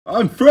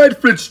I'm Fred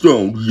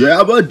Flintstone.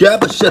 Yabba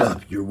dabba shut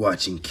up. You're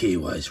watching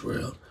KY's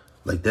World.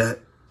 Like that?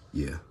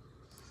 Yeah.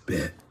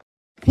 Bet.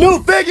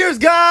 New figures,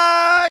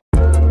 guys!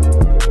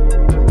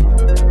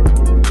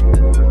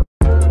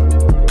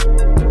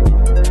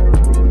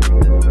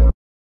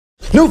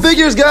 New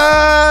figures,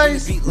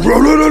 guys!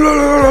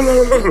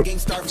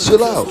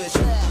 Chill out.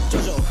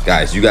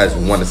 Guys, you guys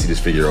want to see this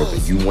figure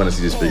open. You want to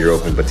see this figure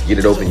open, but to get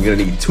it open, you're going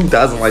to need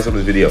 2,000 likes on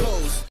this video.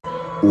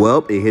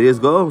 Well, it hit its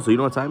goal, so you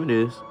know what time it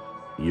is.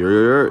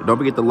 Don't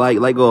forget to like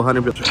go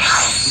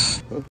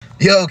 100%.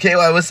 Yo, KY,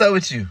 what's up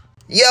with you?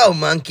 Yo,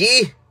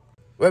 monkey.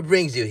 What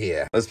brings you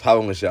here? Let's pop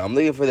on the show. I'm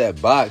looking for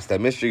that box, that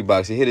mystery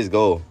box. It hit its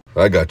goal.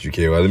 I got you,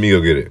 KY. Let me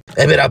go get it.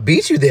 I bet I'll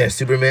beat you there,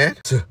 Superman.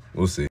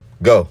 We'll see.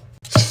 Go.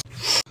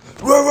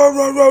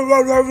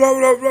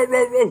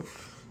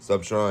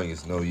 Stop trying.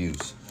 It's no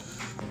use.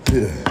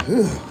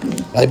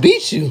 I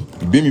beat you.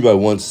 You beat me by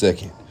 1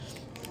 second.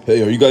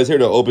 Hey, are you guys here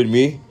to open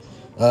me?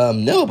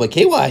 No, but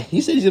KY,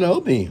 he said he's gonna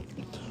open you.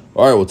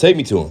 All right, well, take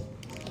me to him.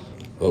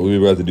 Well, we're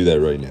about to do that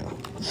right now.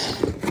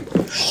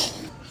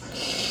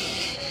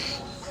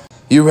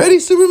 You ready,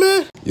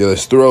 Superman? Yeah,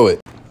 let's throw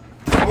it.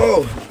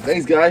 Whoa,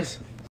 thanks, guys.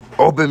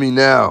 Open me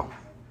now.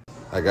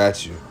 I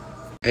got you.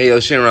 Hey, yo,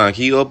 Shenron,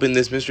 can you open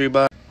this mystery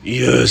box?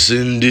 Yes,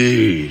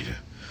 indeed.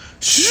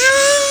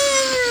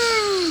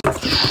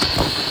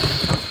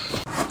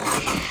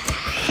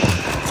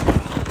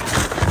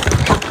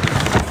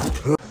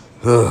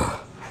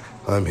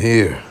 I'm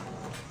here.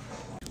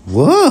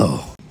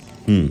 Whoa.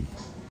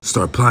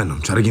 Start planning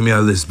them. Try to get me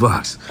out of this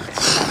box.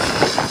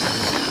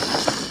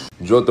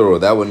 Jotaro,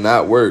 that would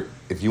not work.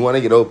 If you want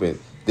to get open,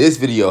 this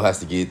video has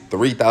to get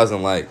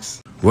 3,000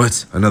 likes.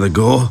 What? Another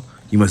goal?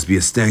 You must be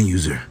a stand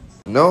user.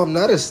 No, I'm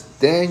not a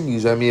stand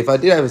user. I mean, if I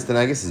did have a stand,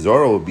 I guess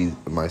Zoro would be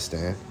my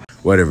stand.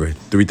 Whatever.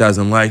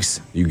 3,000 likes,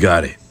 you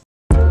got it.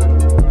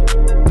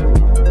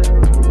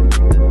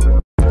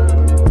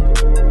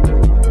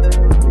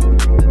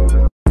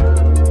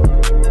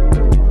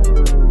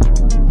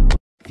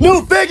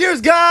 New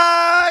figures,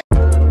 guys!